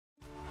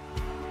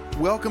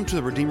Welcome to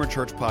the Redeemer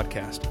Church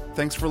podcast.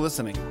 Thanks for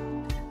listening.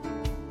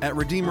 At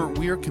Redeemer,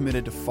 we are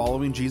committed to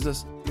following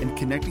Jesus and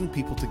connecting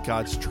people to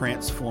God's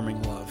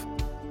transforming love.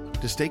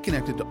 To stay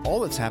connected to all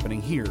that's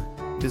happening here,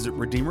 visit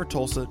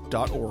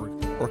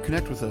redeemertulsa.org or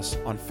connect with us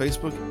on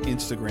Facebook,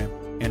 Instagram,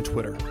 and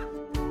Twitter.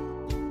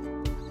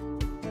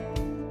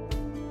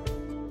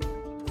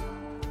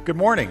 Good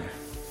morning.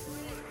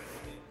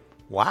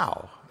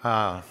 Wow.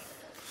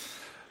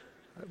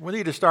 We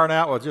need to start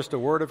out with just a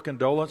word of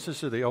condolences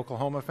to the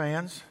Oklahoma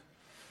fans.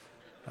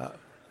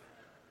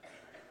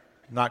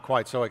 Not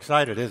quite so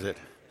excited, is it?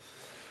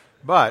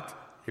 But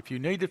if you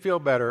need to feel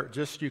better,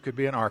 just you could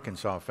be an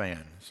Arkansas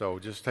fan. So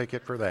just take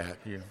it for that.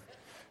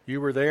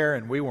 You were there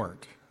and we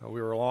weren't.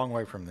 We were a long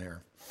way from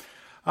there.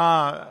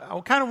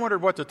 I kind of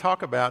wondered what to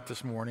talk about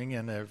this morning,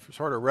 and have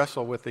sort of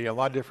wrestled with a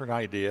lot of different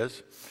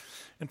ideas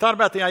and thought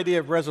about the idea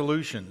of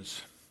resolutions.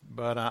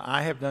 But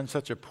I have done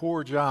such a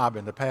poor job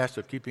in the past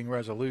of keeping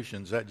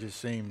resolutions that just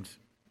seemed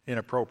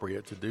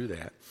inappropriate to do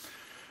that.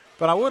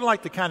 But I would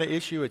like to kind of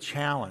issue a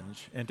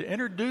challenge. And to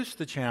introduce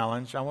the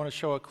challenge, I want to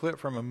show a clip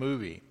from a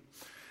movie.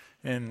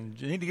 And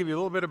I need to give you a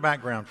little bit of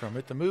background from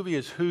it. The movie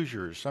is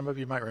Hoosiers. Some of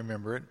you might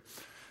remember it.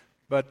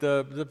 But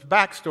the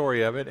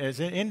backstory of it is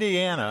in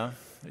Indiana,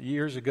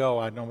 years ago,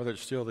 I don't know whether it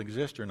still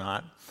exists or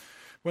not,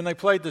 when they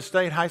played the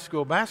state high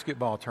school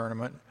basketball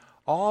tournament,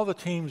 all the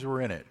teams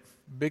were in it.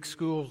 Big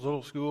schools,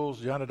 little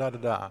schools,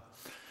 yada-da-da-da.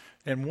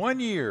 And one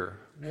year,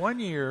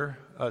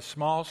 a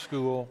small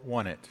school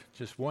won it.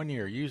 Just 1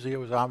 year. Usually it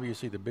was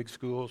obviously the big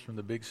schools from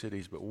the big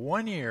cities, but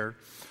 1 year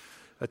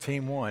a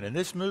team won. And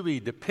this movie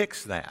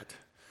depicts that.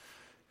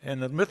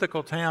 And the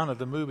mythical town of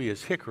the movie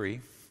is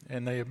Hickory,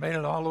 and they have made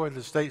it all the way to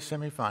the state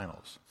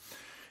semifinals.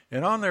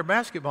 And on their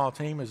basketball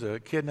team is a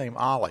kid named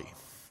Ollie.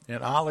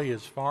 And Ollie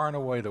is far and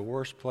away the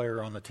worst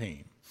player on the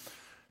team.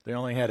 They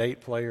only had 8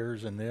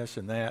 players and this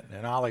and that,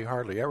 and Ollie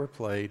hardly ever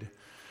played.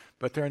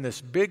 But they're in this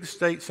big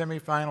state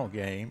semifinal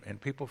game, and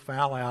people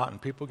foul out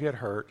and people get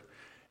hurt,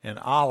 and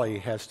Ollie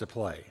has to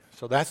play.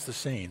 So that's the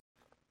scene.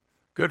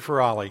 Good for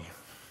Ollie.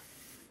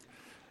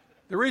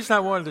 The reason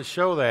I wanted to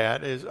show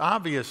that is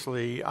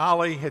obviously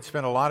Ollie had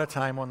spent a lot of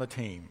time on the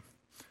team.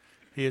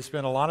 He had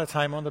spent a lot of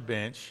time on the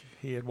bench.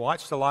 He had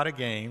watched a lot of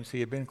games.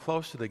 He had been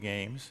close to the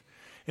games,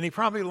 and he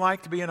probably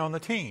liked being on the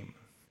team.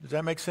 Does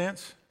that make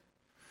sense?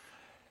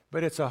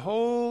 But it's a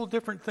whole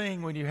different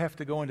thing when you have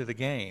to go into the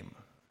game.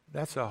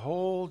 That's a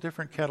whole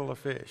different kettle of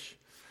fish.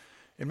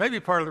 And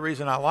maybe part of the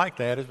reason I like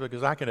that is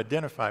because I can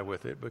identify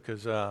with it,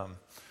 because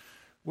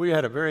we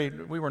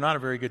were not a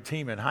very good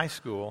team in high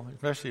school,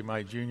 especially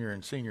my junior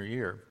and senior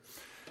year.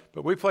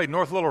 But we played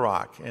North Little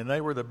Rock, and they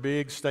were the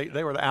big state,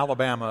 they were the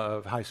Alabama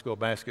of high school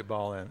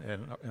basketball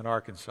in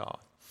Arkansas.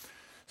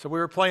 So we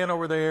were playing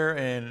over there,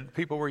 and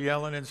people were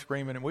yelling and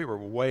screaming, and we were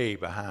way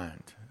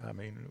behind. I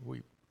mean,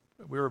 we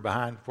were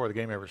behind before the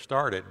game ever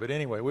started. But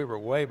anyway, we were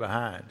way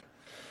behind.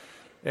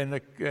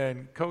 And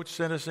coach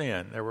sent us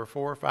in. There were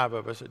 4 or 5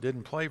 of us that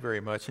didn't play very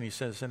much, and he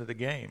sent us into the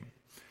game.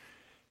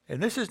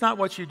 And this is not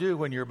what you do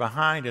when you're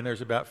behind and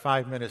there's about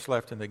 5 minutes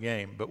left in the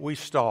game. But we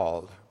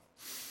stalled.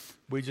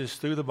 We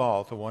just threw the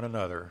ball to one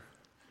another,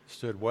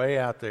 stood way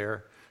out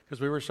there, because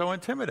we were so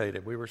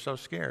intimidated. We were so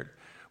scared.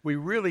 We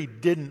really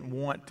didn't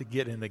want to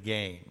get in the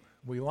game.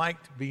 We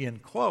liked being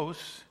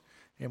close,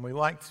 and we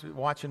liked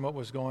watching what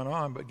was going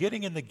on, but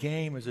getting in the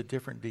game is a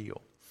different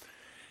deal.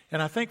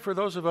 And I think for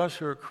those of us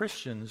who are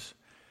Christians,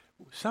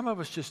 some of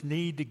us just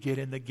need to get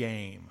in the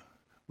game.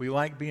 We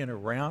like being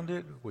around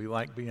it. We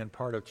like being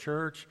part of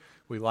church.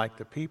 We like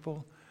the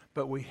people.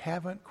 But we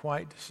haven't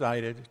quite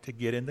decided to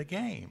get in the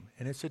game.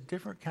 And it's a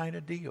different kind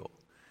of deal.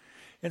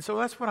 And so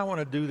that's what I want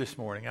to do this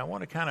morning. I want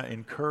to kind of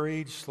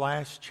encourage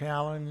 /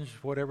 challenge,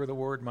 whatever the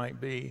word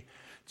might be,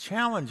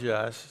 challenge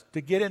us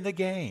to get in the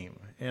game.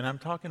 And I'm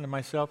talking to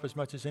myself as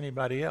much as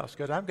anybody else,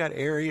 because I've got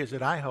areas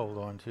that I hold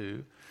on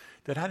to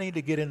that I need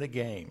to get in the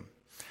game.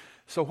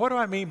 So what do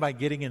I mean by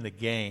getting in the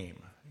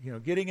game?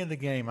 Getting in the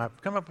game, I've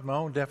come up with my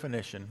own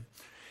definition: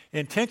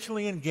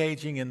 intentionally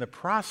engaging in the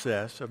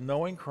process of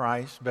knowing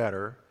Christ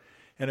better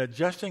and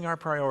adjusting our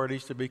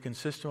priorities to be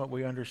consistent with what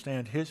we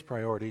understand His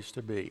priorities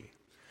to be.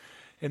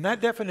 And that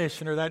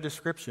definition, or that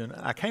description,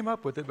 I came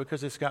up with it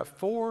because it's got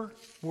 4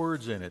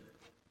 words in it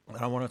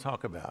that I want to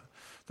talk about.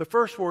 The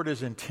first word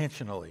is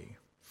intentionally.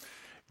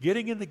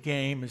 Getting in the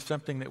game is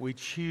something that we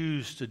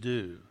choose to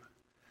do.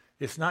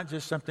 It's not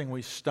just something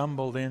we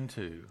stumbled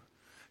into.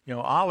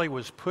 Ollie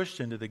was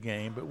pushed into the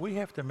game, but we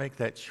have to make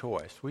that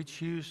choice. We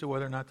choose to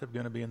whether or not they're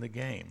going to be in the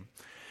game.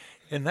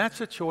 And that's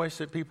a choice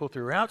that people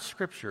throughout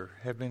Scripture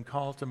have been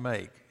called to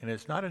make, and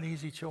it's not an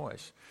easy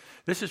choice.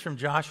 This is from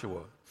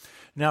Joshua.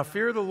 Now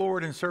fear the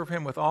Lord and serve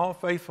Him with all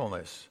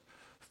faithfulness.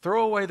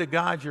 Throw away the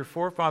gods your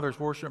forefathers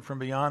worshiped from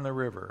beyond the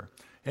river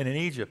and in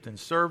Egypt, and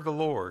serve the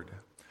Lord.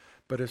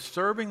 But if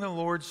serving the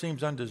Lord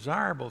seems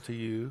undesirable to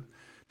you,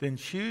 then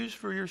choose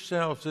for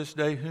yourselves this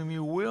day whom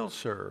you will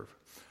serve,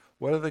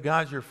 whether the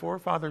gods your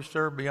forefathers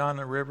served beyond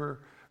the river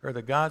or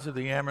the gods of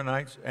the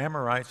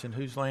Amorites in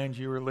whose land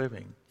you are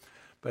living.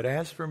 But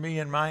as for me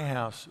and my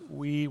house,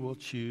 we will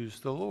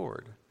choose the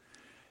Lord.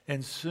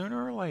 And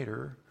sooner or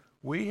later,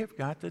 we have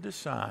got to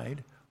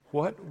decide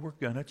what we're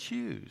going to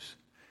choose.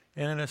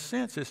 And in a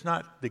sense, it's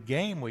not the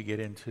game we get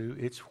into,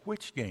 it's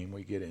which game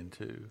we get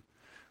into.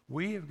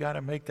 We have got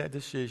to make that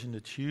decision to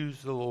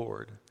choose the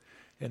Lord.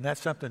 And that's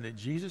something that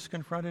Jesus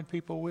confronted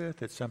people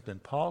with. It's something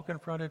Paul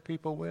confronted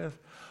people with.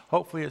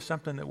 Hopefully it's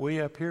something that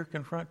we up here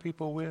confront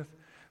people with.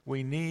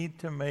 We need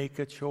to make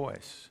a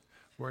choice.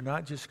 We're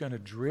not just going to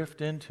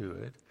drift into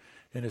it.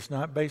 And it's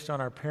not based on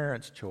our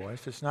parents'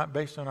 choice. It's not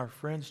based on our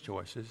friends'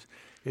 choices.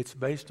 It's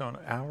based on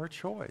our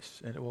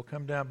choice. And it will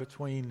come down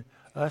between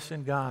us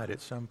and God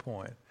at some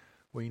point.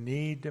 We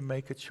need to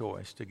make a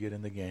choice to get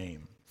in the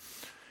game.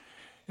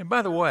 And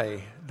by the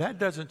way, that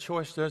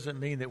choice doesn't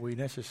mean that we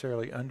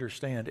necessarily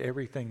understand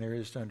everything there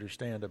is to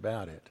understand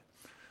about it.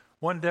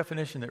 One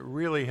definition that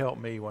really helped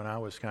me when I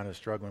was kind of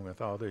struggling with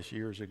all this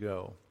years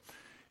ago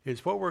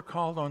is what we're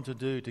called on to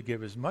do to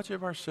give as much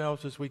of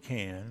ourselves as we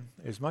can,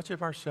 as much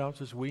of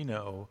ourselves as we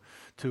know,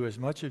 to as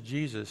much of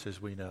Jesus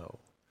as we know.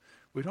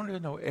 We don't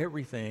even know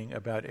everything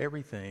about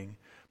everything,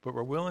 but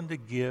we're willing to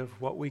give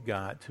what we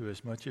got to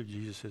as much of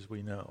Jesus as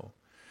we know.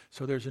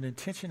 So there's an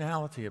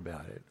intentionality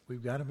about it.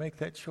 We've got to make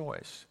that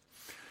choice.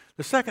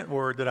 The second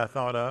word that I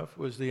thought of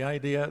was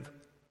the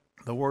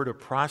word of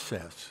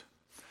process.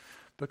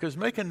 Because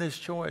making this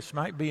choice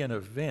might be an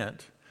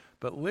event,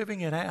 but living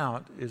it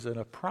out is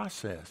a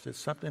process. It's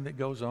something that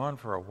goes on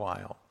for a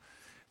while.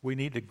 We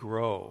need to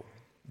grow.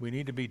 We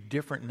need to be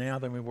different now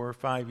than we were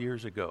 5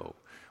 years ago.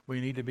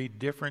 We need to be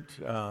different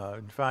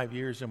in 5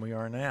 years than we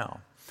are now.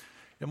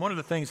 And one of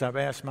the things I've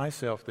asked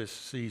myself this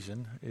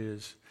season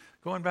is,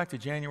 going back to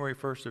January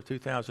 1st of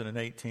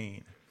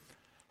 2018,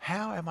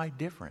 how am I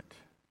different?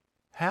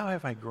 How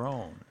have I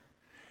grown?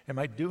 Am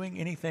I doing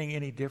anything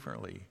any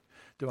differently?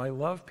 Do I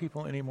love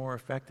people any more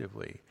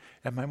effectively?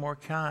 Am I more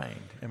kind?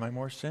 Am I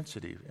more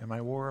sensitive? Am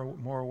I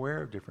more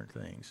aware of different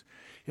things?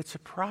 It's a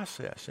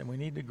process, and we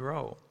need to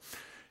grow.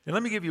 And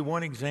let me give you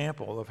one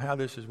example of how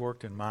this has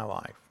worked in my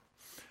life.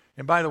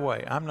 And by the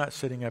way, I'm not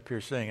sitting up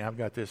here saying I've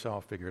got this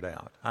all figured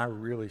out. I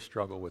really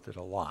struggle with it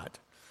a lot.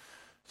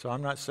 So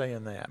I'm not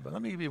saying that. But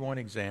let me give you one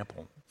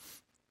example.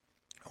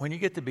 When you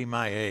get to be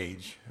my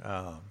age,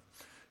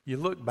 you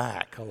look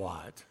back a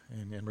lot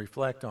and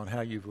reflect on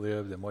how you've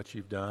lived and what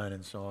you've done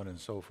and so on and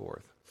so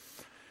forth.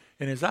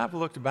 And as I've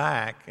looked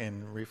back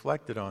and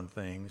reflected on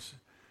things,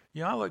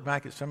 I look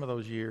back at some of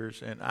those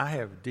years and I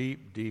have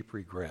deep, deep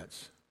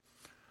regrets.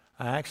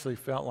 I actually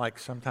felt like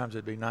sometimes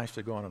it'd be nice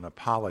to go on an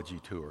apology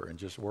tour and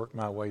just work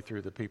my way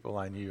through the people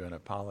I knew and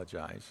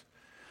apologize.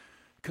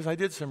 Because I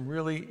did some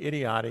really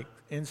idiotic,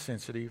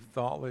 insensitive,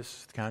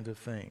 thoughtless kinds of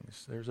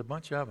things. There's a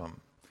bunch of them.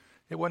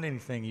 It wasn't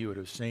anything you would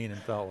have seen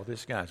and thought, well,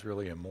 this guy's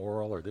really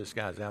immoral or this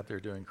guy's out there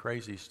doing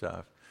crazy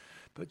stuff.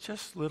 But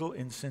just little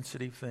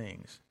insensitive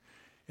things.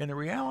 And the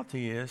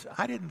reality is,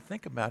 I didn't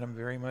think about them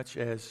very much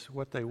as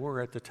what they were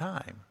at the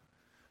time.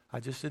 I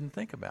just didn't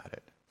think about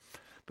it.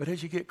 But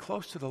as you get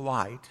close to the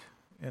light,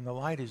 and the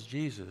light is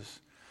Jesus,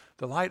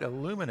 the light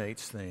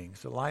illuminates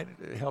things. The light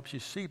helps you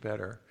see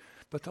better,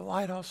 but the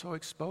light also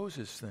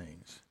exposes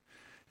things.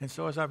 And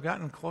so as I've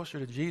gotten closer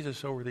to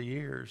Jesus over the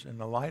years and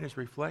the light is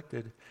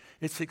reflected,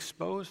 it's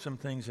exposed some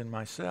things in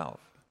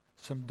myself,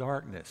 some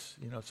darkness,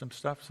 some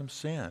stuff, some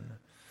sin,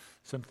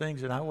 some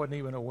things that I wasn't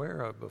even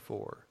aware of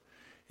before.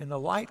 And the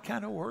light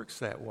kind of works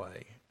that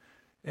way.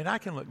 And I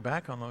can look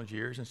back on those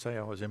years and say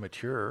I was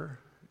immature,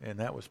 and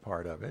that was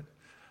part of it.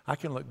 I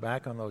can look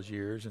back on those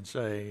years and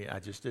say I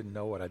just didn't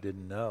know what I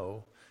didn't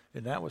know,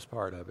 and that was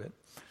part of it.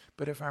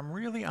 But if I'm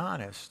really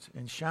honest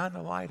and shine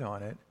the light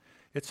on it,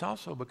 it's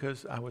also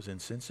because I was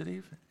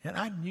insensitive, and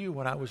I knew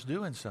what I was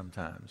doing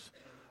sometimes.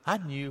 I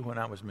knew when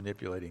I was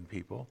manipulating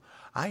people.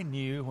 I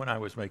knew when I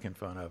was making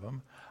fun of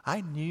them.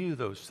 I knew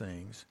those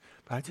things,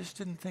 but I just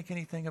didn't think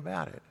anything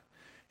about it.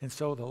 And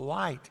so the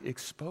light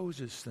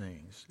exposes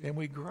things, and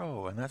we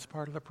grow, and that's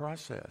part of the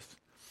process.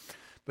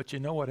 But you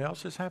know what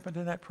else has happened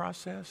in that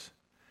process?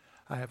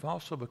 I have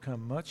also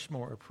become much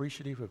more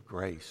appreciative of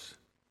grace.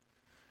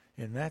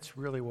 And that's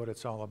really what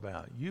it's all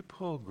about. You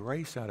pull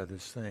grace out of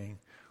this thing,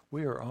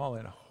 we are all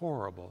in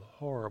horrible,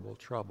 horrible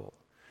trouble.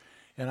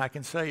 And I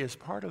can say as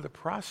part of the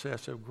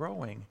process of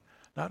growing,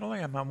 not only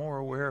am I more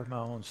aware of my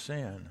own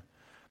sin,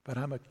 but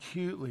I'm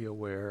acutely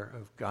aware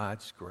of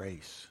God's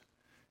grace.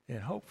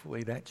 And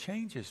hopefully that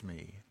changes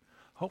me.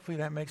 Hopefully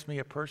that makes me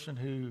a person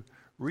who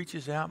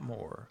reaches out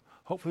more.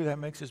 Hopefully that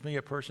makes me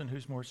a person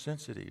who's more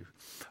sensitive.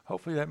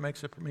 Hopefully that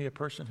makes me a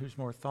person who's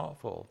more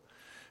thoughtful.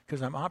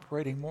 Because I'm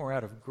operating more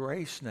out of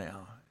grace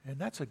now. And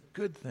that's a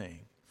good thing.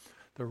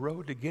 The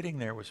road to getting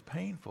there was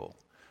painful.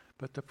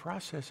 But the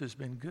process has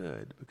been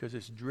good because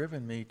it's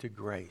driven me to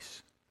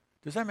grace.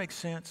 Does that make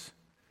sense?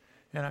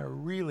 And I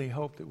really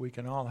hope that we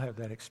can all have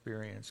that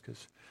experience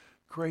because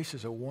grace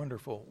is a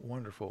wonderful,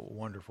 wonderful,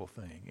 wonderful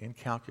thing.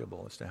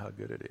 Incalculable as to how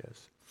good it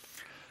is.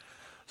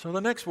 So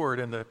the next word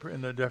in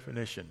the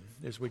definition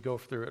as we go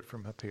through it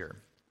from up here.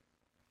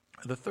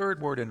 The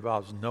third word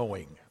involves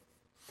knowing.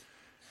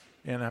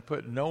 And I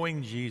put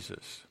knowing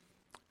Jesus.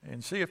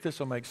 And see if this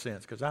will make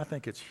sense because I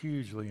think it's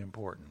hugely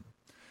important.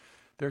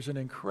 There's an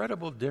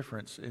incredible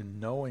difference in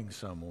knowing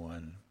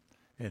someone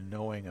and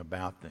knowing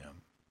about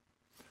them.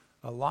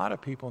 A lot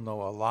of people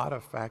know a lot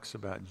of facts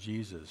about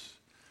Jesus,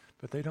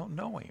 but they don't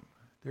know him.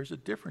 There's a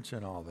difference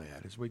in all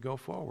that as we go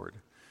forward.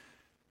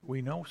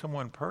 We know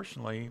someone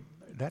personally,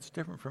 that's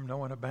different from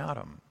knowing about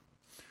them.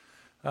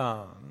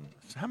 So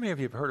how many of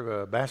you have heard of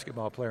a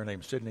basketball player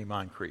named Sidney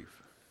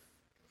Moncrief?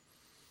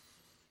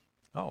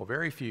 Oh,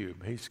 very few.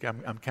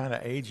 I'm kind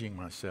of aging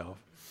myself.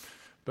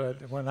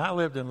 But when I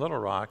lived in Little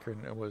Rock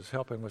and was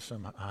helping with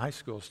some high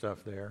school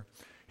stuff there,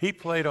 he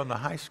played on the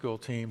high school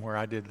team where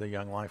I did the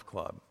Young Life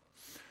Club.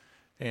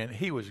 And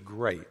he was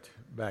great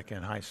back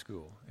in high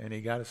school. And he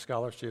got a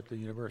scholarship to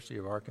the University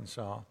of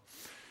Arkansas.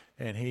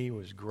 And he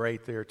was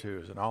great there too.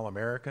 As an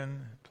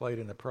All-American, played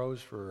in the pros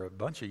for a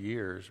bunch of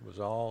years, was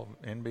all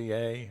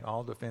NBA,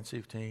 all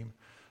defensive team.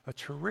 A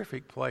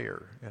terrific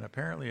player and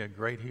apparently a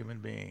great human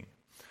being.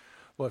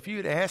 Well, if you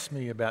had asked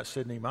me about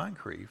Sidney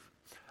Moncrief,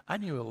 I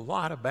knew a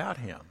lot about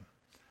him.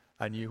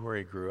 I knew where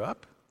he grew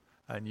up.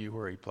 I knew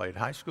where he played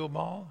high school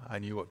ball. I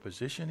knew what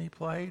position he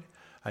played.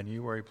 I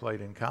knew where he played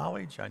in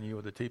college. I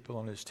knew the people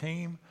on his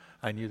team.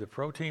 I knew the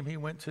pro team he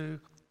went to.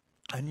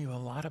 I knew a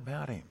lot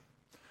about him,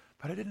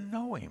 but I didn't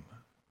know him.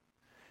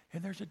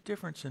 And there's a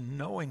difference in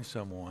knowing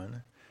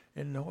someone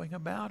and knowing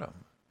about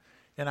them.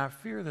 And I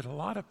fear that a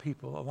lot of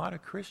people, a lot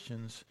of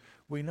Christians,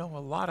 we know a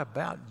lot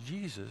about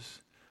Jesus,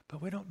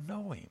 but we don't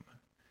know him.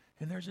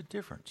 And there's a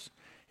difference.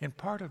 And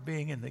part of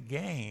being in the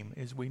game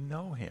is we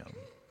know him.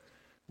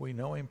 We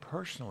know him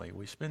personally.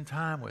 We spend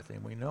time with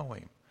him. We know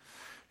him.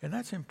 And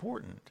that's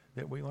important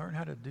that we learn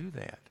how to do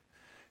that.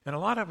 And a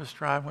lot of us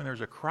strive when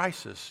there's a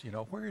crisis,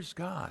 where is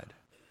God?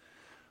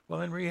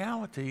 Well, in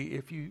reality,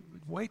 if you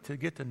wait to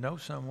get to know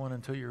someone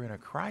until you're in a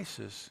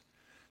crisis,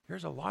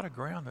 there's a lot of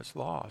ground that's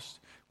lost.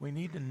 We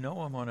need to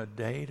know him on a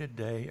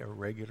day-to-day, a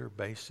regular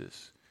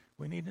basis.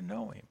 We need to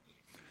know him.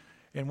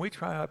 And we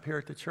try up here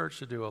at the church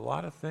to do a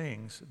lot of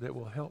things that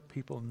will help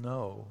people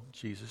know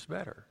Jesus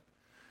better.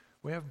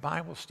 We have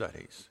Bible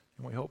studies,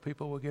 and we hope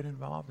people will get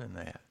involved in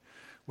that.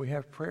 We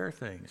have prayer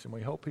things, and we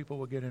hope people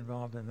will get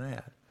involved in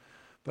that.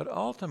 But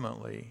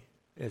ultimately,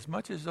 as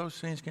much as those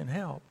things can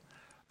help,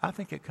 I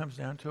think it comes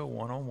down to a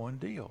one-on-one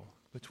deal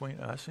between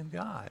us and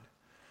God.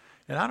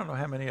 And I don't know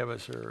how many of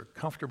us are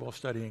comfortable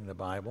studying the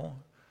Bible.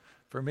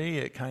 For me,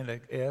 it kind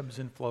of ebbs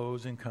and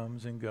flows and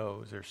comes and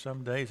goes. There's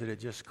some days that it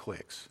just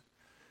clicks,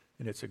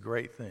 and it's a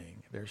great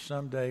thing. There's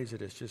some days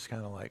that it's just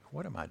kind of like,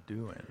 what am I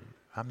doing?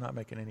 I'm not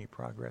making any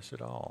progress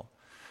at all.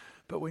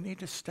 But we need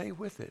to stay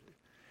with it.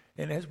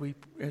 And as we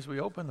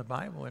open the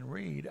Bible and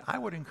read, I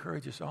would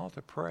encourage us all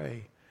to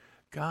pray,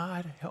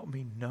 God, help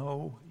me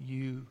know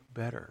you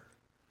better.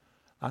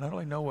 I not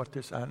only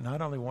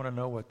want to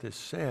know what this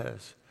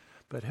says,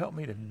 but help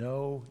me to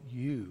know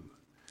you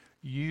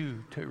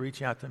to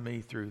reach out to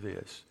me through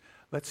this.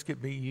 Let's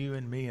be you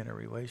and me in a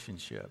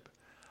relationship.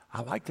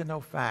 I like to know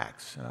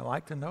facts, and I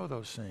like to know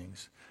those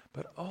things,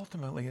 but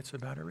ultimately it's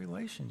about a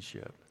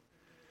relationship.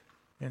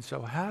 And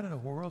so how in the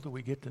world do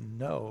we get to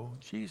know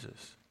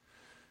Jesus?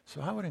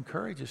 So I would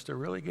encourage us to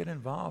really get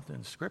involved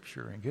in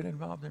Scripture and get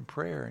involved in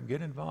prayer and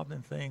get involved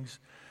in things,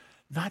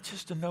 not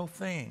just to know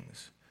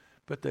things,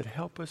 but that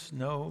help us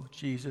know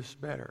Jesus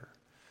better.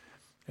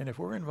 And if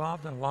we're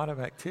involved in a lot of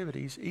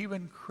activities,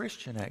 even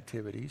Christian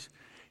activities,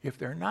 if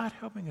they're not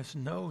helping us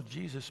know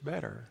Jesus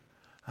better,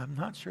 I'm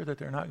not sure that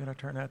they're not going to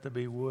turn out to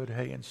be wood,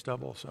 hay, and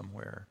stubble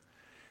somewhere.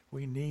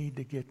 We need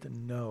to get to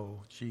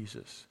know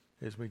Jesus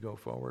as we go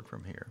forward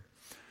from here.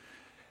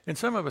 And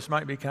some of us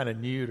might be kind of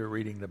new to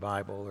reading the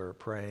Bible or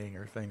praying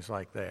or things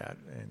like that,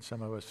 and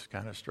some of us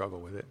kind of struggle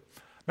with it.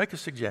 Make a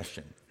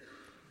suggestion.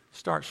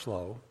 Start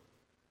slow.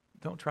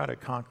 Don't try to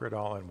conquer it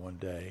all in one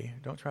day.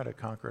 Don't try to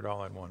conquer it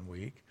all in 1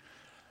 week.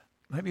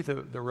 Maybe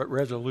the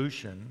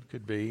resolution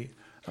could be,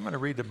 I'm going to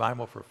read the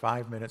Bible for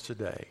 5 minutes a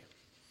day.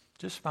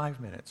 Just 5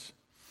 minutes.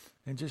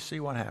 And just see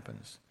what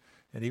happens.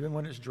 And even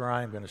when it's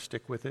dry, I'm going to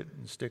stick with it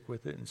and stick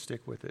with it and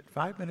stick with it.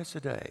 5 minutes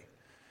a day.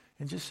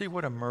 And just see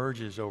what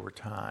emerges over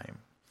time.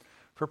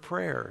 For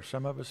prayer,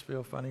 some of us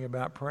feel funny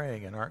about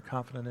praying and aren't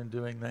confident in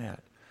doing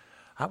that.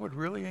 I would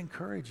really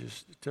encourage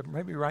us to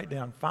maybe write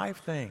down 5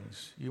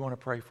 things you want to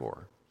pray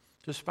for.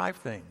 Just 5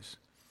 things.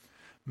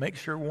 Make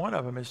sure one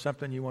of them is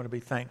something you want to be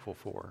thankful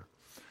for.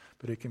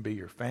 But it can be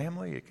your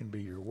family, it can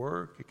be your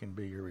work, it can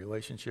be your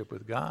relationship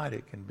with God,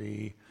 it can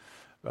be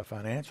a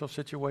financial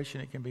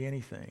situation, it can be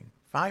anything.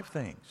 5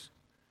 things.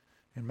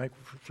 And make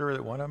sure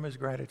that one of them is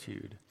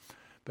gratitude.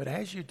 But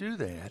as you do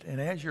that, and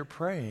as you're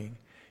praying,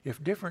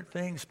 if different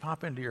things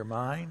pop into your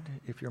mind,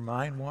 if your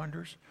mind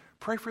wanders,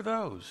 pray for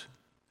those.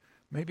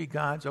 Maybe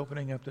God's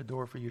opening up the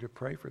door for you to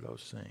pray for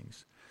those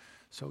things.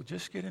 So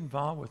just get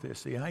involved with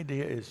this. The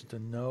idea is to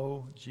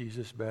know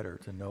Jesus better,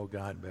 to know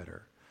God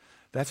better.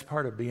 That's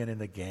part of being in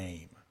the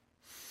game.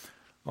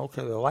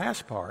 Okay, the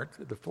last part,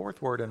 the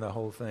 4th word in the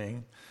whole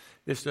thing,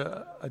 is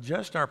to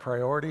adjust our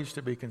priorities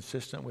to be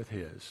consistent with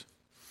His.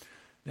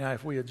 Now,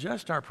 if we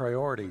adjust our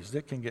priorities,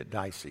 it can get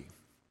dicey.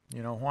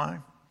 You know why?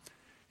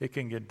 It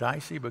can get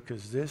dicey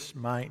because this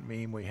might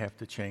mean we have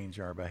to change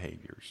our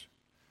behaviors.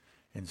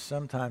 And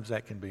sometimes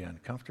that can be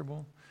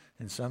uncomfortable,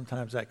 and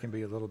sometimes that can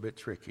be a little bit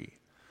tricky.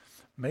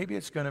 Maybe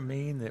it's going to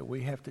mean that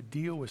we have to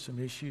deal with some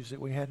issues that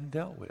we hadn't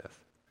dealt with.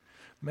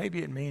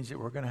 Maybe it means that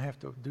we're going to have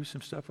to do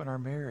some stuff in our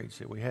marriage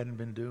that we hadn't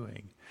been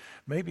doing.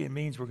 Maybe it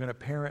means we're going to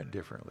parent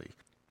differently.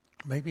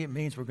 Maybe it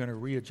means we're going to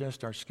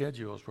readjust our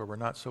schedules where we're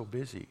not so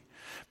busy.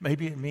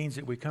 Maybe it means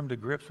that we come to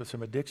grips with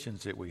some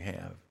addictions that we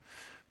have.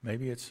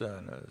 Maybe it's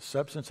a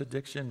substance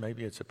addiction.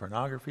 Maybe it's a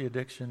pornography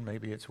addiction.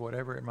 Maybe it's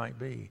whatever it might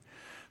be.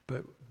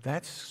 But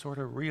that's sort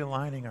of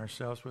realigning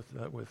ourselves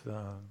with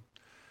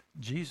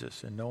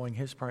Jesus and knowing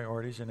his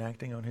priorities and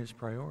acting on his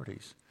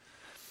priorities.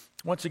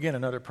 Once again,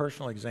 another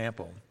personal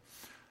example.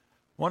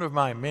 One of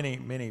my many,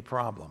 many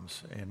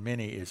problems, and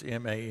many is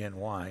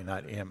M-A-N-Y,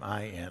 not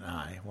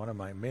M-I-N-I. One of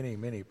my many,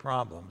 many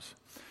problems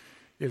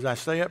is I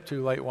stay up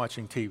too late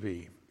watching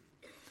TV.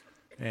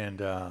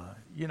 And,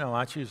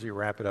 I usually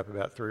wrap it up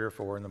about 3 or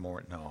 4 in the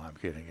morning. No, I'm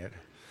kidding it.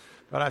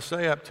 But I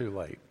stay up too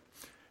late.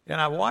 And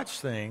I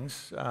watch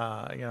things,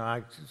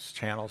 I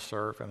channel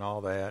surf and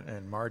all that.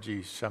 And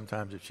Margie,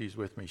 sometimes if she's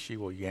with me, she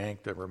will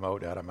yank the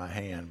remote out of my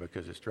hand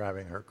because it's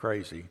driving her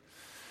crazy.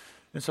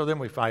 And so then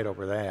we fight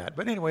over that.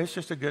 But anyway, it's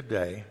just a good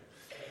day.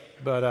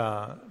 But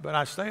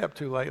I stay up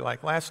too late.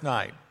 Like last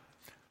night,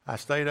 I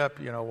stayed up,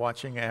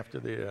 watching after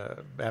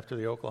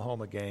the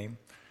Oklahoma game.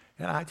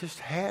 And I just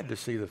had to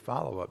see the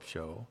follow-up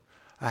show.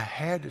 I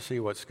had to see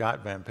what Scott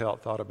Van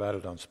Pelt thought about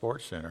it on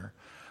SportsCenter.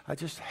 I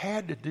just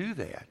had to do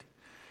that.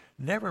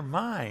 Never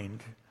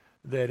mind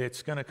that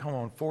it's going to come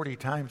on 40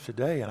 times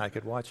today and I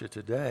could watch it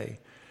today.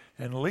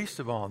 And least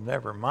of all,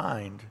 never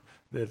mind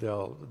that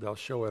they'll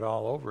show it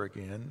all over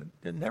again.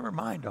 Never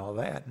mind all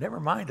that. Never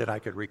mind that I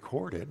could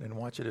record it and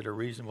watch it at a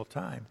reasonable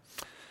time.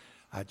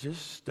 I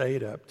just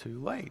stayed up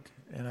too late,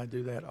 and I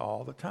do that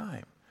all the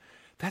time.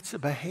 That's a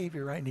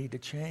behavior I need to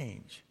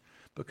change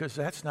because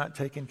that's not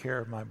taking care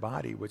of my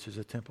body, which is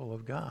a temple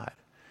of God.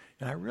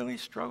 And I really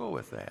struggle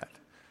with that.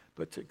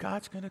 But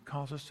God's going to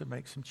cause us to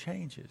make some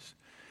changes.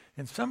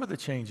 And some of the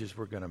changes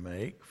we're going to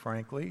make,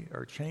 frankly,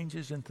 are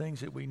changes in things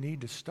that we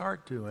need to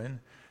start doing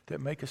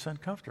that make us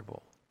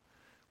uncomfortable.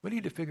 We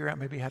need to figure out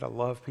maybe how to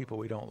love people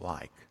we don't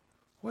like.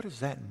 What does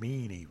that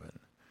mean even?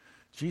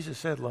 Jesus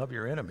said, love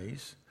your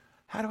enemies.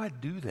 How do I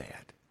do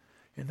that?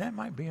 And that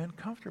might be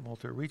uncomfortable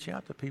to reach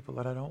out to people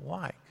that I don't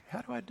like.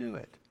 How do I do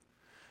it?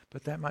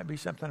 But that might be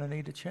something I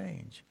need to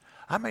change.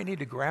 I may need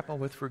to grapple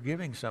with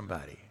forgiving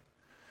somebody.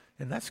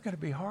 And that's going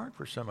to be hard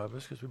for some of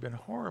us because we've been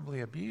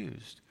horribly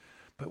abused.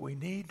 But we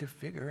need to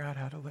figure out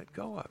how to let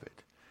go of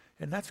it.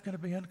 And that's going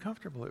to be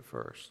uncomfortable at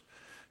first.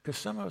 Because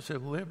some of us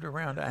have lived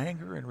around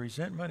anger and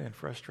resentment and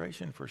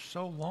frustration for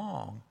so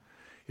long,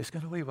 it's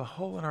going to leave a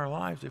hole in our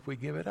lives if we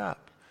give it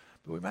up.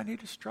 But we might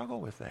need to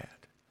struggle with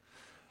that.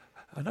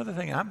 Another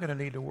thing I'm going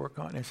to need to work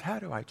on is how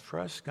do I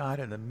trust God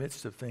in the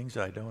midst of things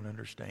that I don't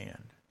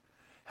understand?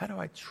 How do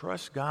I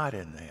trust God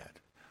in that?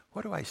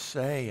 What do I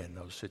say in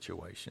those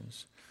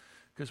situations?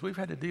 Because we've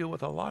had to deal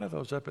with a lot of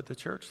those up at the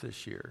church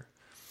this year.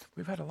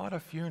 We've had a lot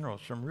of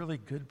funerals from really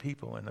good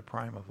people in the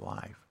prime of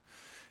life.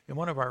 In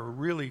one of our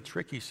really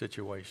tricky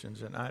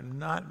situations, and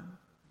I'm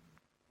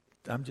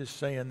just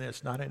saying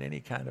this not in any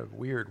kind of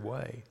weird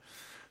way.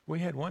 We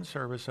had one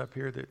service up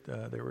here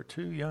that there were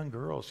 2 young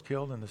girls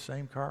killed in the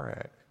same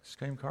car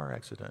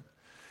accident,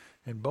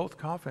 and both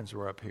coffins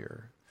were up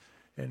here.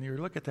 And you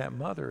look at that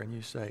mother and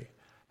you say,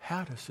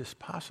 how does this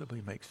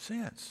possibly make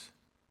sense?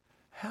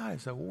 How in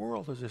the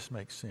world does this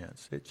make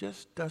sense? It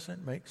just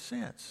doesn't make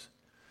sense.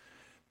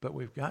 But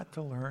we've got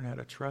to learn how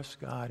to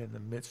trust God in the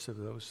midst of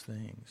those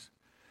things.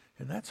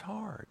 And that's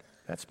hard.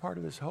 That's part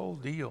of this whole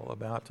deal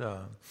about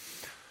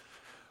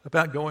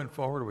going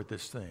forward with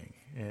this thing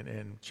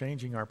and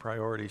changing our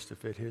priorities to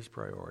fit his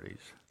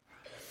priorities.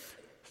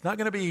 It's not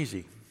going to be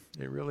easy.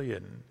 It really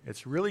isn't.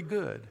 It's really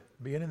good.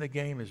 Being in the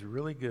game is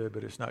really good,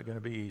 but it's not going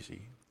to be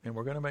easy. And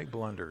we're going to make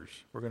blunders.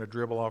 We're going to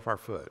dribble off our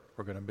foot.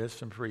 We're going to miss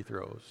some free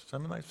throws.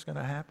 Some of that's going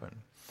to happen.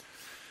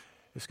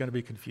 It's going to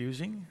be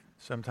confusing.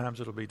 Sometimes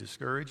it'll be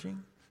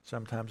discouraging.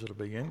 Sometimes it'll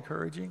be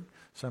encouraging.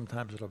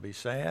 Sometimes it'll be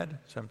sad.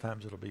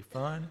 Sometimes it'll be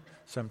fun.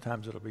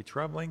 Sometimes it'll be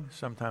troubling.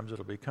 Sometimes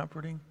it'll be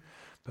comforting.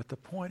 But the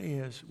point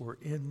is, we're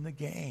in the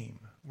game.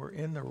 We're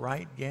in the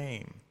right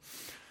game.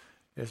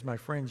 As my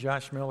friend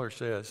Josh Miller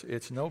says,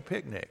 it's no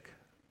picnic,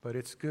 but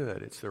it's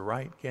good. It's the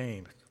right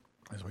game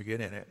as we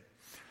get in it.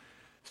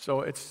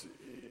 So it's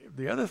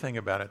the other thing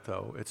about it,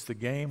 though, it's the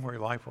game where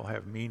life will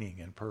have meaning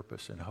and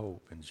purpose and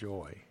hope and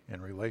joy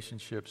and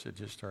relationships that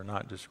just are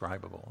not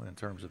describable in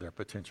terms of their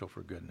potential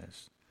for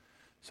goodness.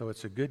 So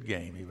it's a good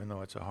game, even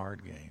though it's a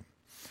hard game.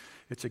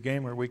 It's a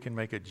game where we can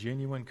make a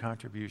genuine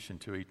contribution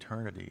to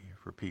eternity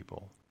for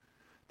people.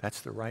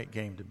 That's the right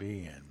game to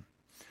be in.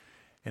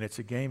 And it's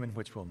a game in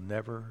which we'll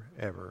never,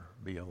 ever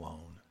be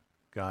alone.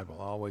 God will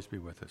always be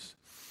with us.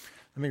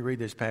 Let me read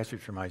this passage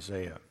from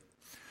Isaiah.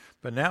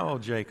 But now, O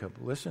Jacob,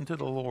 listen to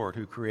the Lord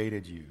who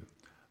created you.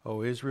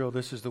 O Israel,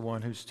 this is the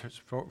one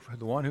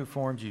who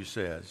formed you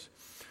says,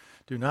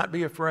 do not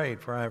be afraid,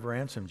 for I have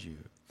ransomed you.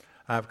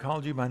 I have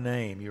called you by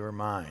name, you are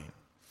mine.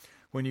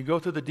 When you go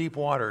through the deep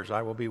waters,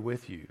 I will be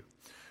with you.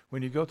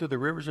 When you go through the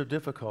rivers of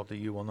difficulty,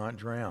 you will not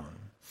drown.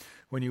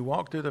 When you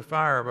walk through the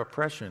fire of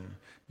oppression,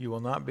 you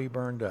will not be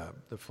burned up.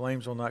 The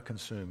flames will not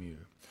consume you.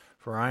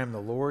 For I am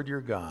the Lord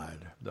your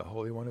God, the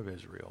Holy One of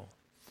Israel.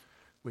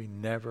 We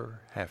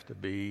never have to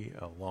be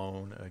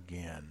alone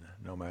again,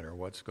 no matter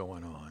what's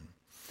going on.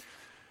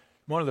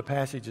 One of the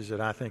passages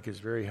that I think is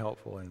very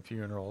helpful in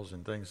funerals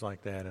and things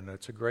like that, and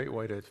it's a great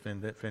way to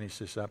finish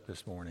this up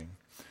this morning.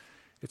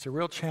 It's a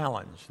real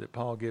challenge that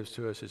Paul gives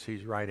to us as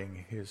he's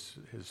writing his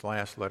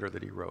last letter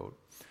that he wrote.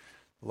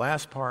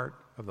 Last part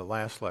of the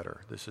last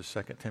letter. This is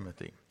 2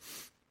 Timothy.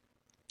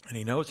 And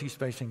he knows he's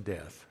facing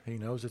death. He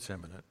knows it's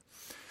imminent.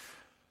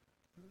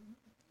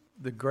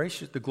 The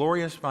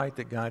glorious fight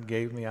that God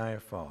gave me, I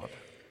have fought.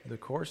 The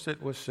course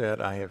that was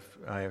set, I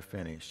have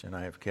finished, and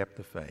I have kept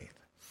the faith.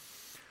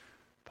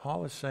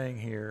 Paul is saying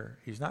here,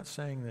 he's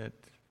saying that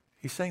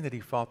he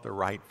fought the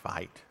right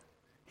fight.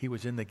 He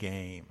was in the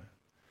game.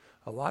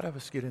 A lot of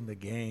us get in the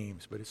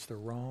games, but it's the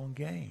wrong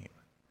game.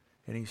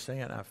 And he's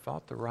saying, I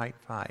fought the right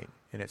fight,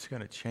 and it's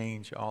going to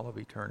change all of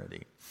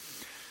eternity.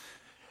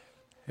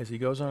 As he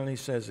goes on and he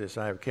says this,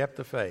 I have kept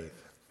the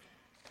faith.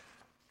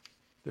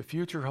 The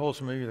future holds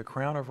for me the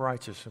crown of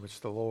righteousness, which is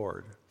the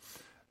Lord.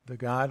 The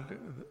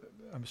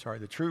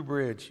true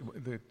bridge,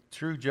 the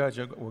true judge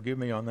will give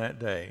me on that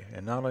day.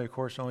 And not only, of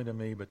course, only to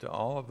me, but to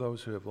all of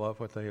those who have loved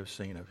what they have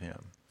seen of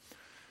him.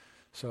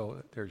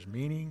 So there's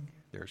meaning,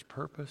 there's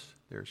purpose,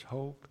 there's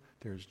hope,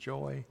 there's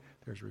joy,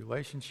 there's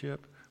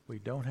relationship. We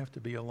don't have to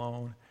be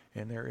alone,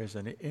 and there is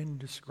an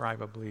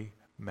indescribably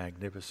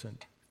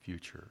magnificent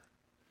future.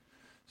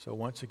 So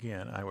once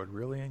again, I would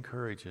really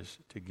encourage us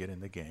to get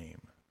in the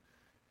game.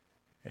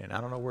 And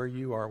I don't know where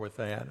you are with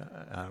that.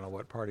 I don't know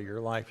what part of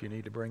your life you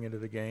need to bring into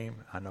the game.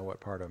 I know what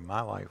part of my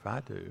life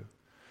I do.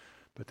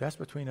 But that's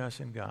between us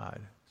and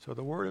God. So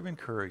the word of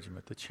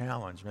encouragement, the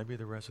challenge, maybe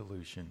the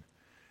resolution,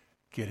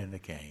 get in the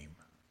game.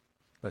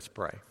 Let's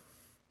pray.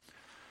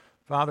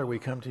 Father, we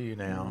come to you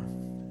now,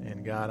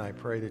 and God, I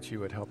pray that you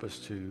would help us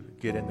to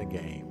get in the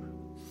game.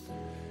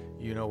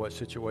 You know what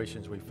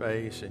situations we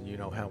face, and you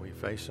know how we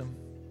face them.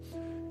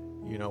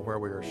 You know where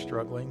we are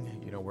struggling.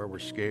 You know where we're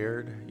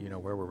scared. You know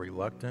where we're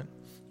reluctant.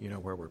 You know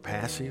where we're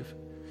passive.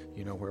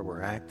 You know where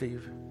we're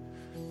active.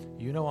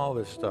 You know all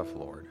this stuff,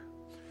 Lord.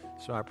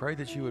 So I pray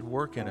that you would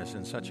work in us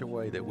in such a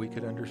way that we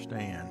could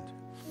understand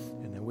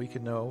and that we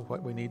could know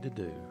what we need to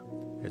do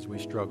as we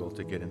struggle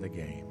to get in the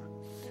game.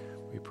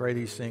 We pray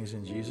these things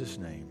in Jesus'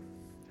 name.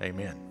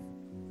 Amen.